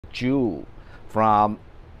jewel from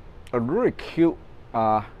a really cute,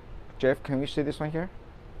 Jeff, can we see this one here?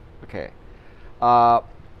 Okay.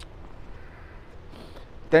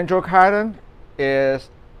 Dendrochilum is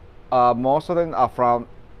most of them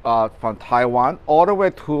are from Taiwan all the way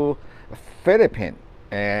to Philippines,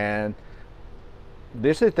 and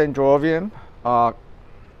this is Dendrochilum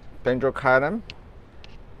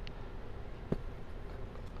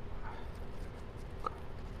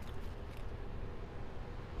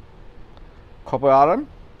copeolatum,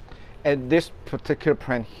 and this particular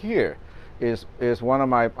plant here is one of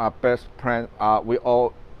my best plants.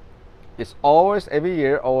 It's always every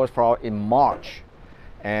year always flower in March,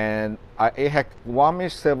 and it had won me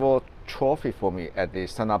several trophy for me at the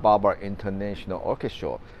Santa Barbara International Orchid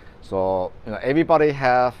Show. So everybody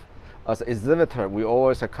have, as an exhibitor, we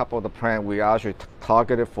always have a couple of the plant we actually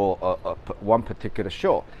targeted for one particular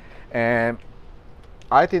show. And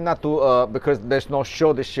I did not do because there's no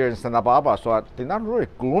show this year in Santa Barbara, so I did not really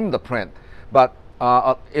groom the plant. But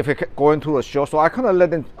if it going to a show, so I kind of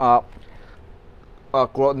let them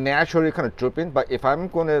grow naturally, kind of drooping. But if I'm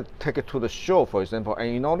going to take it to the show, for example,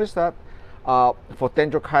 and you notice that for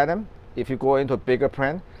Dendrochilum, if you go into a bigger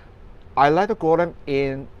plant, I like to grow them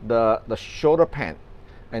in the shoulder pan,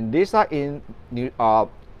 and these are in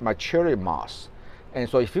my cherry moss. And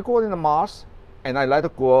so if you go in the moss, and I like to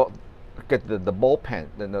grow, get the ball pen,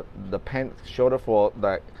 then the pen shoulder for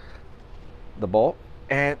the ball,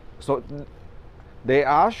 and so they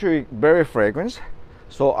are actually very fragrant.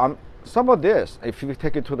 So some of this, if you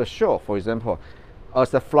take it to the show, for example, as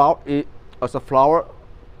the flower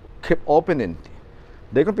keep opening,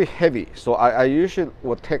 they're gonna be heavy. So I usually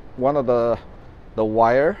will take one of the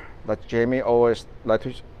wire that Jamie always like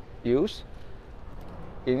to use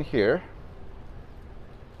in here,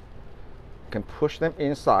 can push them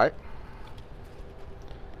inside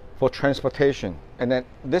for transportation, and then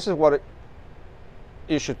this is what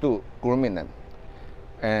you should do, grooming them,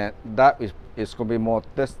 and that is going to be more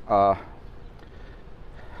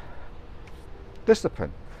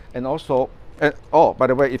discipline. And also, oh, by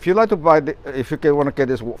the way, if you like to buy if you want to get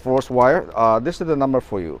this force wire, this is the number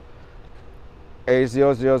for you,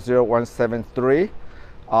 A000173.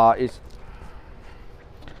 It's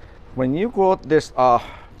when you grow this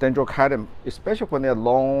Dendrochilum, especially when they're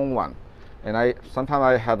long one, and sometimes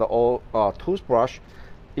I have the old toothbrush,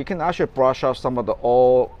 you can actually brush out some of the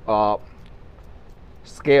old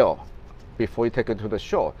scale before you take it to the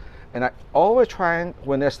show. And I always try,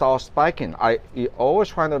 when they start spiking, you always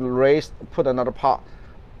trying to put another pot,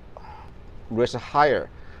 raise it higher,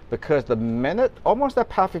 because the minute almost that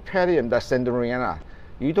Paphiopedium, that Sanderiana,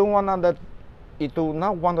 you do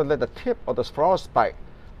not want to let the tip of the flower spike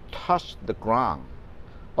touch the ground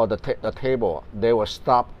or the table. They will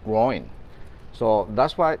stop growing. So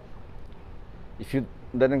that's why if you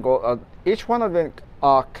let them go, each one of them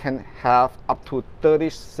can have up to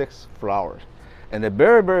 36 flowers, and they're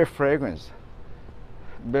very, very fragrant,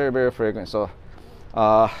 very, very fragrant. So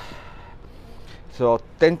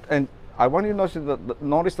then, and I want you to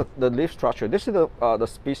notice the leaf structure. This is the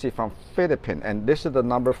species from Philippines, and this is the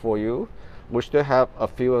number for you. We still have a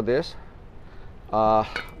few of this.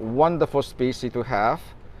 Wonderful species to have.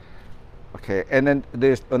 Okay, and then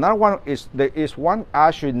there's another one. There is one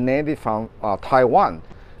actually native from Taiwan.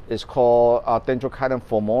 It's called Dendrochilum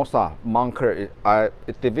formosa, Monker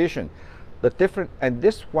division. And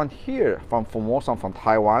this one here from Formosa, from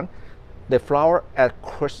Taiwan, they flower at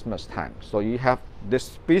Christmas time. So you have this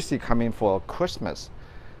species coming for Christmas,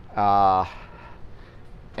 and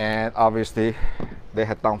obviously they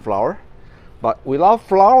had done flower, but without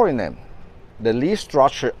flowering them, the leaf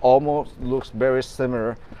structure almost looks very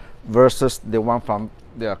similar versus the one from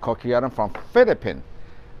the Coquilletum from Philippines.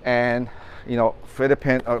 And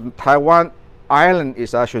Philippines, Taiwan island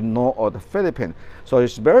is actually north of the Philippines, so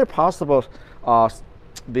it's very possible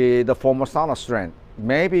the Formosana strain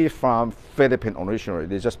maybe from Philippines originally.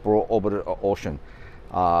 They just brought over the ocean,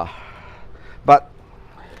 but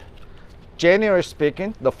generally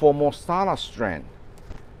speaking, the Formosana strain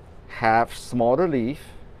have smaller leaf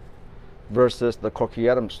versus the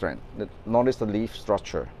Coquilletum strain. Notice the leaf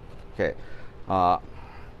structure. Okay.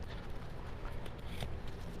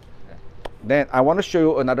 Then I want to show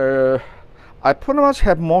you another. I pretty much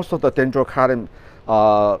have most of the Dendrochilum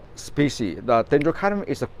species. The Dendrochilum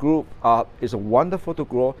is a group. Is wonderful to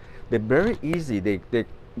grow. They're very easy.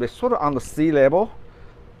 They're sort of on the sea level,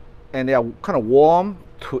 and they are kind of warm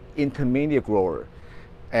to intermediate grower.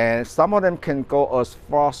 And some of them can go as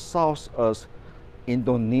far south as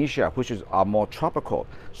Indonesia, which is more tropical.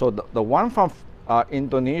 So the one from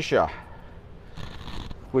Indonesia,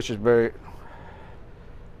 which is very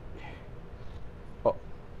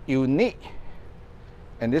unique,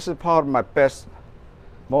 and this is part of my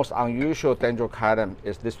most unusual dendrochilum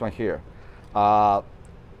is this one here.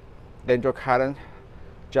 Dendrochilum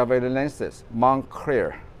javalensis, Mount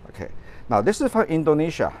Clear. Okay, now this is from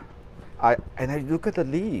Indonesia. And I look at the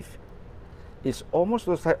leaf. It's almost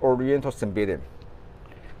looks like Oriental Cymbidium.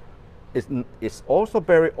 It's also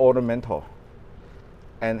very ornamental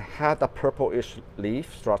and had a purplish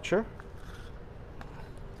leaf structure.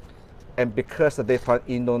 And because they find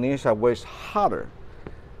Indonesia where it's hotter,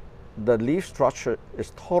 the leaf structure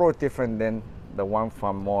is totally different than the one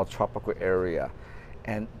from more tropical area.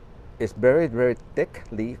 And it's very, very thick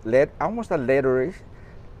leaf, almost a leathery,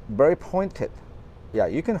 very pointed. Yeah,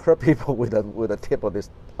 you can hurt people with the tip of this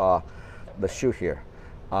the shoe here.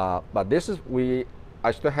 But this is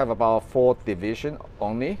I still have about 4 division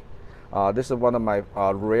only. This is one of my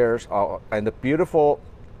rares, and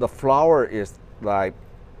the flower is like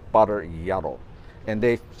butter yellow, and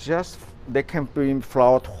they can bring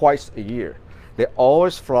flower twice a year. They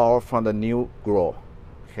always flower from the new grow.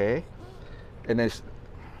 Okay, and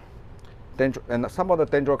some of the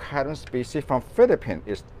Dendrochilum species from Philippines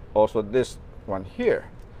is also this one here.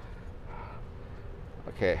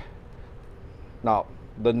 Okay, now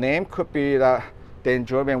the name could be the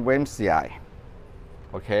Dendrobium wemsii.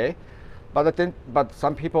 Okay, but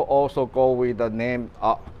some people also go with the name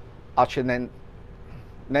archinite.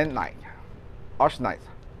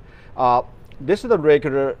 This is the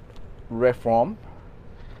regular red form.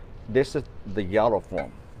 This is the yellow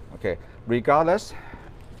form. Okay, regardless,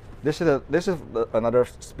 this is another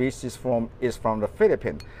species from the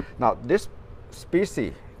Philippines. Now this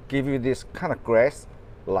species give you this kind of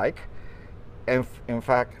grass-like, and in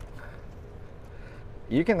fact,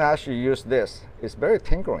 you can actually use this. It's very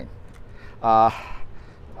tingling, and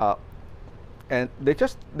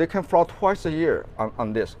they can flower twice a year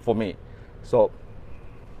on this for me. So,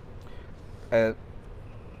 and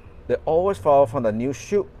they always flower from the new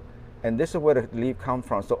shoot, and this is where the leaf come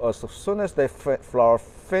from. So as soon as they flower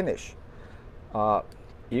finish,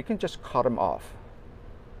 you can just cut them off.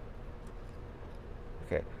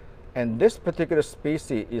 Okay, and this particular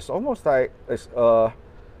species is almost like it's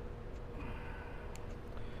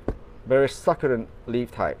very succulent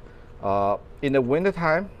leaf type. In the winter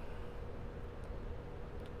time,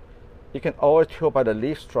 you can always tell by the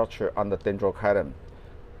leaf structure on the Dendrochilum.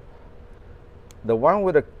 The one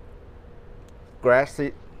with the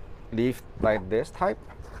grassy leaf like this type,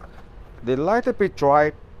 they like to be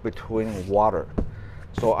dry between water.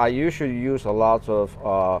 So I usually use a lot of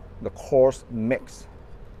the coarse mix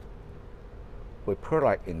with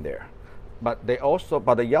perlite in there. But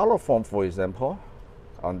the yellow form, for example,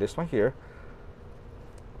 on this one here,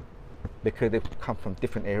 because they come from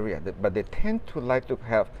different areas, but they tend to like to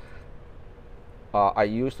have, I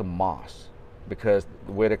use the moss because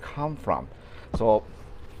where they come from. So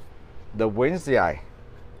the wemsii,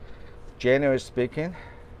 generally speaking,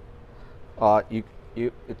 you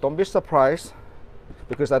don't be surprised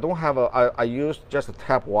because I don't have I use just the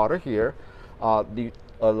tap water here. A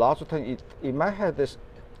lot of times it might have this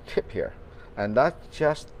tip here, and that's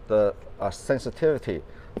just the sensitivity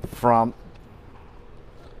from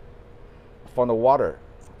the water.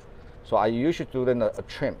 So I usually do then a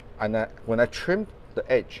trim, and when I trim the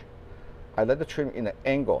edge, I let the trim in an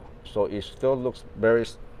angle so it still looks very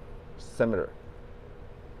similar.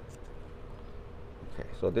 Okay,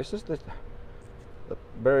 so this is the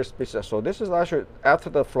berry species. So this is actually after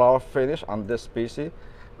the flower finish on this species,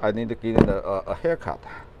 I need to give it a haircut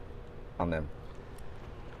on them.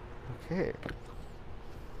 Okay.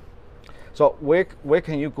 So where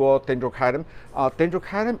can you grow Dendrochilum?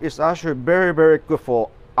 Dendrochilum is actually very, very good for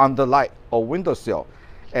under light or windowsill.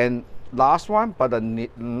 And last one, but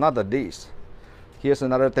not the least, here's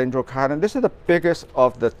another Dendrochilum. This is the biggest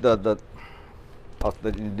of this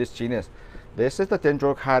genus. This is the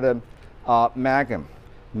Dendrochilum magum.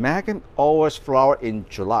 Magum always flower in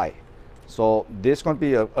July. So this is going to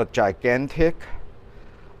be a gigantic,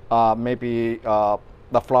 maybe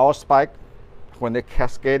the flower spike when they're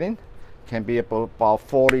cascading can be about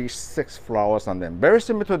 46 flowers on them. Very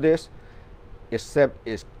similar to this, except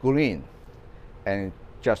it's green and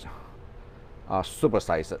just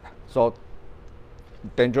supersized. So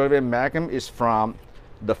Dendrobium magum is from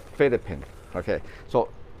the Philippines. Okay, so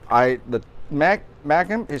the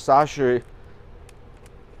magum is actually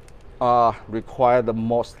require the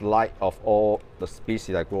most light of all the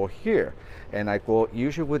species I grow here, and I grow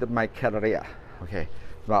usually with my Cattleya. Okay,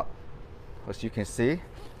 but as you can see,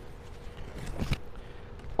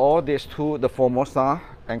 all these two, the Formosa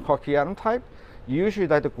and Cochianum type, usually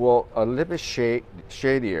like to grow a little bit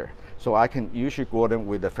shadier, so I can usually grow them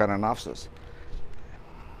with the Phalaenopsis.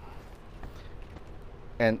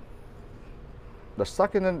 And the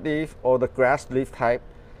succulent leaf or the grass leaf type,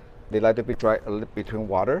 they like to be dry a little between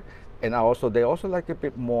water, and they also like a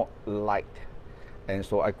bit more light. And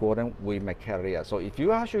so I grow them with my cattleya. So if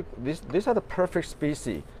you actually, these are the perfect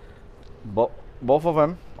species. Both of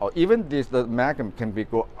them, or even this, the magum can be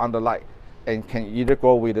grown under light, and can either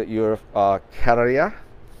go with your cattleya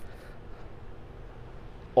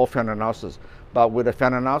or Phalaenopsis. But with the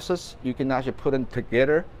Phalaenopsis, you can actually put them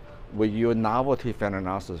together with your novelty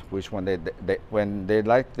Phalaenopsis, which when they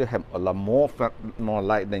like to have a lot more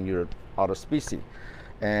light than your other species.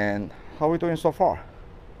 And how are we doing so far?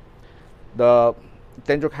 The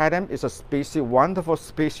Dendrochilum is a species, wonderful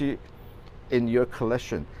species in your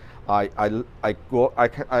collection. I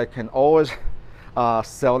can always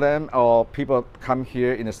sell them, or people come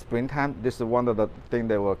here in the springtime. This is one of the things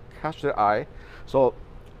that will catch their eye. So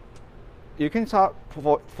you can start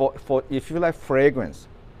for if you like fragrance.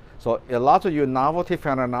 So a lot of your novelty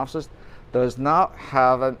Phalaenopsis does not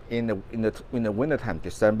have them in the wintertime,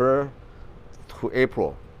 December to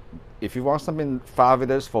April. If you want something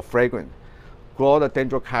fabulous for fragrance, grow the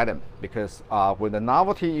Dendrochilum, because with the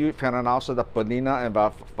novelty Phalaenopsis, the Bellina and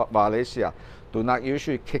Valencia do not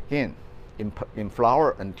usually kick in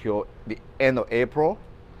flower until the end of April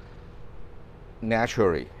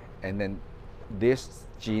naturally, and then this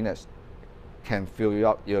genus can fill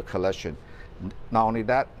up your collection. Not only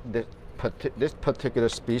that, this particular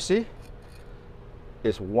species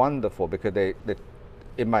is wonderful because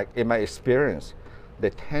in my experience,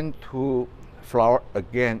 they tend to flower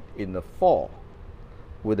again in the fall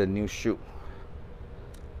with a new shoot.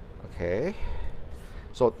 Okay,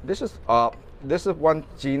 so this is one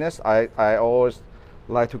genus I always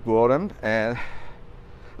like to grow them, and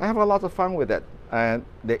I have a lot of fun with it. And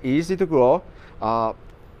they're easy to grow.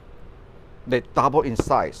 They double in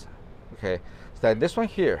size. Okay, so this one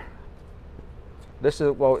here, this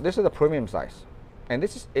is the premium size, and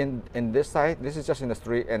this is in this size. This is just in a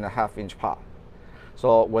 3.5 inch pot.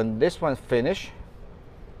 So when this one finish,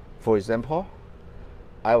 for example,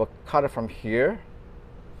 I will cut it from here,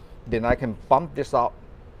 then I can bump this up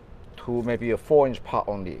to maybe a 4 inch pot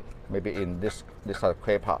only, maybe in this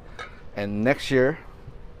clay pot, and next year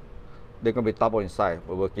they're gonna be double in size.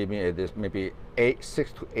 It will give me this maybe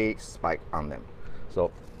 6 to 8 spike on them.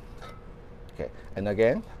 So okay, and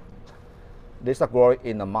again, these are growing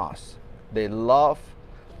in the moss. They love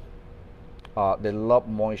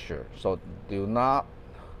moisture, so do not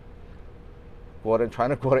trying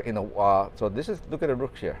to grow it in a so this is, look at the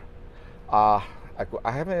roots here. I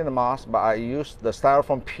have it in the moss, but I use the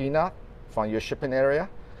styrofoam peanut from your shipping area.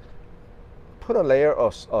 Put a layer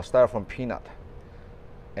of styrofoam peanut,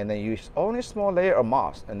 and then use only a small layer of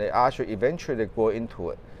moss, and they actually eventually go into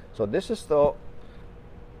it. So this is still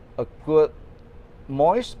a good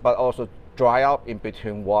moist, but also dry out in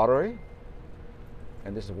between watery,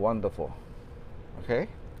 and this is wonderful. Okay,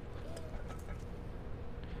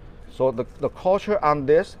 so the culture on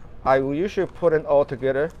this, I will usually put it all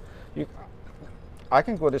together. I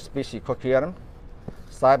can grow this species Cochianum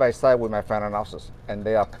side by side with my Phalaenopsis, and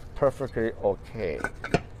they are perfectly okay.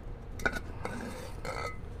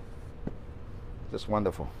 Just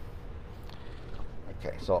wonderful.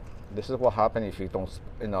 Okay, so this is what happens if you don't,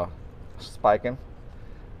 spike them,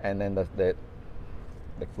 and then the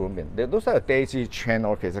grooming. Those are daisy chain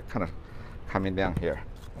orchids that kind of coming down here.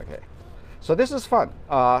 Okay, so this is fun.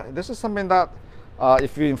 This is something that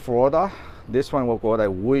if you're in Florida, this one will go like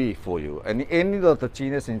way for you. And any of the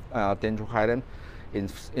genus in Dendrochilum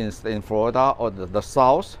in Florida or the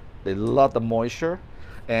South, they love the moisture.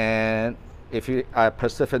 And if you are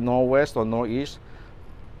Pacific Northwest or Northeast,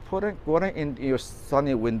 grow it in your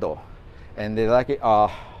sunny window, and they like it.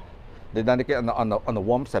 They like it on the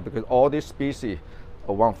warm side, because all these species,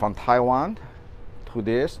 one from Taiwan to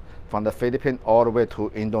this, from the Philippines all the way to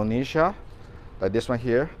Indonesia, like this one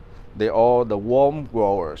here, they all the warm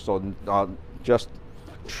growers. So just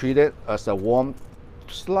treat it as a warm,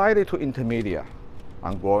 slightly to intermediate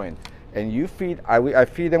on growing. And you feed, I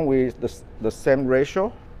feed them with the same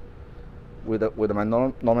ratio with my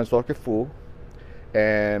normal orchid food,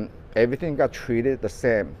 and everything got treated the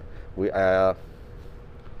same.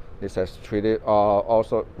 This has treated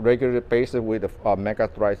also regular basis with the Mega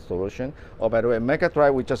Dry solution. Oh, by the way, Mega Dry,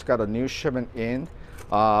 we just got a new shipment in.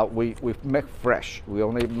 We make fresh. We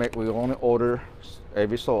only order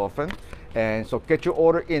every so often, and so get your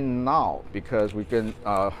order in now, because we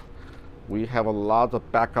have a lot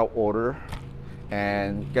of backup order,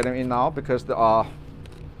 and get them in now, because I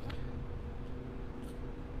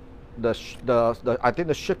think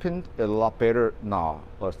the shipping is a lot better now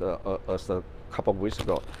as a couple of weeks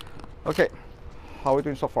ago. Okay, how are we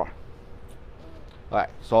doing so far? All right,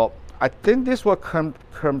 so I think this will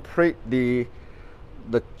complete the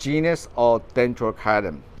genus of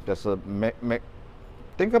Dendrochilum. There's a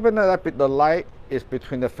think of it like the light is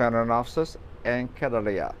between the Phalaenopsis and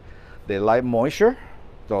Cattleya. They like moisture,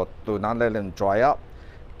 so do not let them dry up,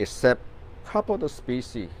 except a couple of the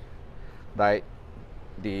species like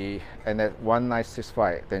the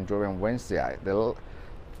NS1965 Dendrochilum Wednesday. They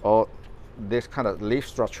all this kind of leaf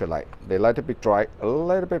structure like they like to be dry a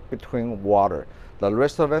little bit between water. The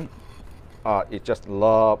rest of them, it just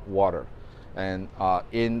love water. And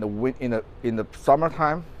in the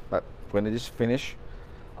summertime, but when it is finished,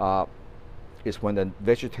 is when the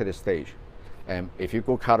vegetative stage. And if you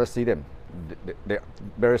go color see them, they're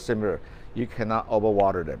very similar. You cannot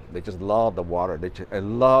overwater them. They just love the water. They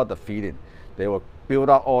love the feeding. They will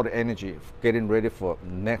build up all the energy getting ready for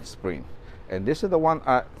next spring. And this is the one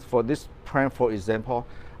for this plant, for example,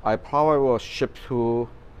 I probably will ship to.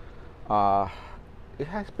 It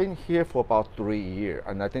has been here for about 3 years,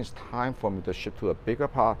 and I think it's time for me to ship to a bigger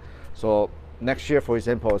pot. So next year, for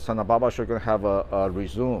example, Santa Barbara is going to have a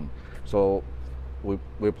resume. So we'll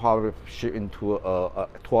probably ship into a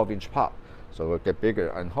 12-inch pot. So we'll get bigger,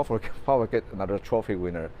 and hopefully probably get another trophy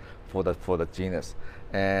winner for the genus.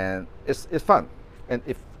 And it's fun. And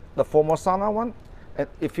if the Formosana one, and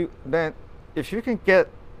if you can get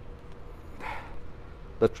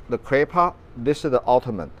the clay pot, this is the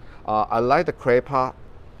ultimate. I like the clay pot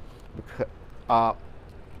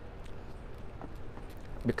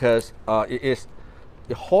because it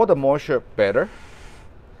holds the moisture better.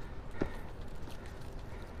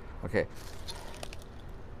 Okay,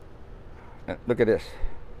 and look at this.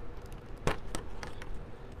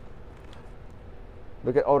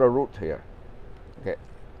 Look at all the root here. Okay,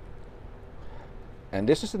 and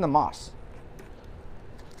this is in the moss,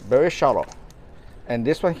 very shallow. And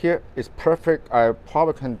this one here is perfect. I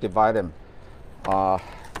probably can divide them,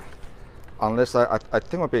 unless I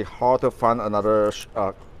think it would be hard to find another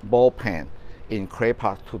ball pen in clay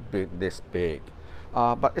pot to be this big.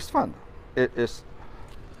 But it's fun. It is.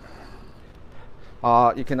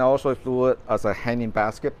 You can also do it as a hanging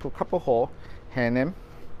basket. Put a couple holes, hang them,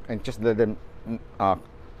 and just let them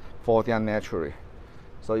fall down naturally.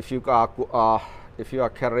 So if you are a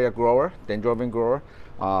cattleya grower, dendrobium grower,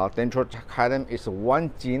 Dendrochilum is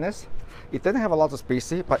one genus. It doesn't have a lot of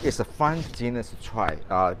species, but it's a fun genus to try.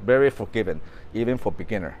 Very forgiving, even for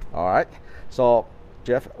beginner. All right. So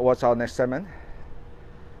Jeff, what's our next segment?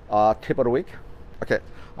 Tip of the week. Okay.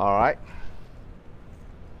 All right.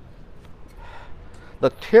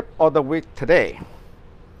 The tip of the week today.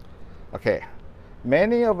 Okay.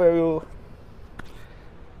 Many of you,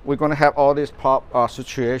 we're going to have all this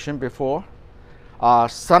situation before.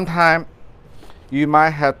 Sometime you might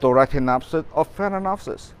have Dendrochilum or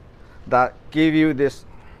Phalaenopsis that give you this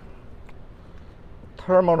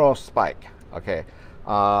terminal spike. Okay.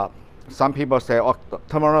 Some people say, oh, the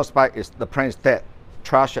terminal spike is the plant is dead,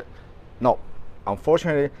 trash it. No,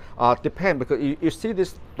 unfortunately, depend, because you see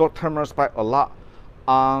this terminal spike a lot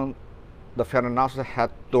on the Phalaenopsis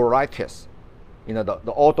had Dendrochilum. You know,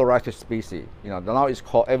 the all Dendrochilum species. You know, now it's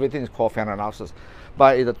called, everything is called Phalaenopsis.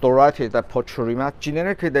 But the Dendrochilum, the Potrema,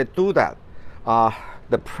 genetically they do that.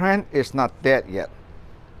 The plant is not dead yet.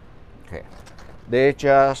 Okay, they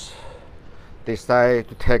just decide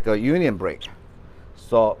to take a union break.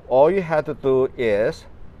 So all you have to do is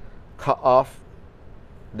cut off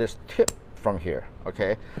this tip from here.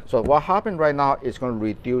 Okay, so what happened right now is going to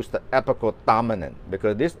reduce the apical dominant,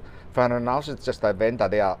 because this Phalaenopsis is just a venda,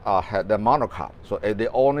 they have the monocot, so they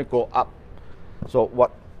only go up. So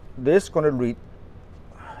what this is going to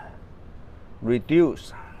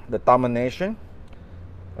reduce the domination.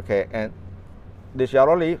 Okay, and this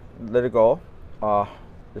yellow leaf, let it go.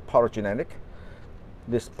 It's polygenetic.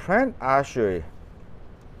 This plant actually,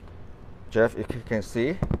 Jeff, if you can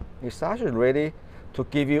see, it's actually ready to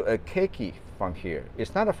give you a keiki from here.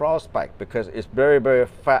 It's not a flower spike because it's very, very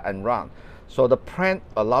fat and round. So the plant,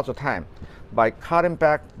 a lot of time, by cutting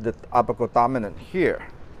back the apical dominant here,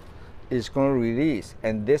 is going to release.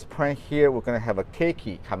 And this plant here, we're going to have a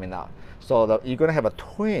keiki coming out. So you're going to have a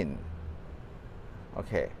twin.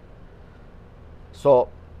 Okay. So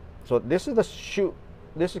this is the shoot.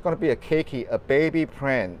 This is going to be a keiki, a baby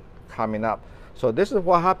plant coming up. So this is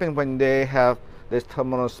what happens when they have this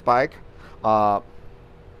terminal spike. Don't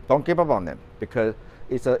give up on them, because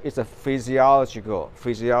it's a physiology.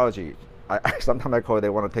 Sometimes I call it, they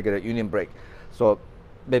want to take a union break. So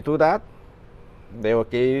they do that, they will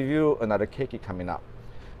give you another keiki coming up.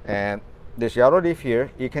 And this yellow leaf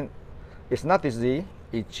here, it's not disease,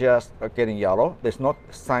 it's just getting yellow. There's no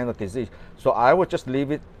sign of disease. So I would just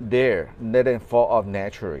leave it there, let it fall off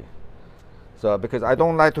naturally. So because I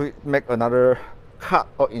don't like to make another cut,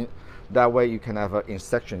 or that way you can have an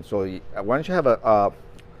insection. So once you have a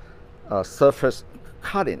surface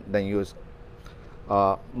cutting, then you use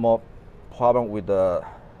more problem with the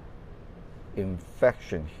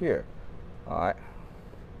infection here. All right,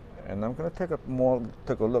 and I'm gonna take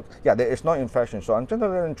a look. Yeah, there is no infection, so I'm just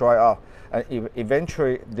gonna let them dry off, and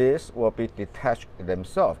eventually this will be detached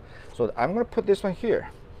themselves. So I'm gonna put this one here,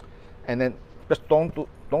 and then just don't do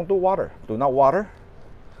water. Do not water.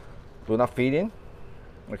 Do not feed in.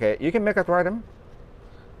 Okay, you can make it dry them,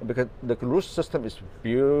 because the root system is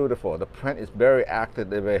beautiful. The plant is very active,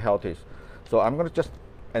 they're very healthy. So I'm gonna just,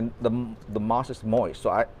 and the moss is moist,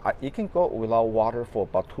 so it can go without water for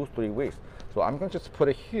about 2-3 weeks. So I'm gonna just put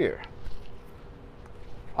it here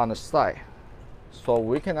on the side, so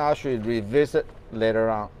we can actually revisit later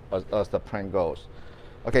on as the plant goes.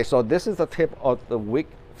 Okay, so this is the tip of the week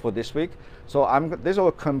for this week. So this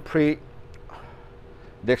will complete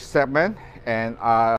this segment, and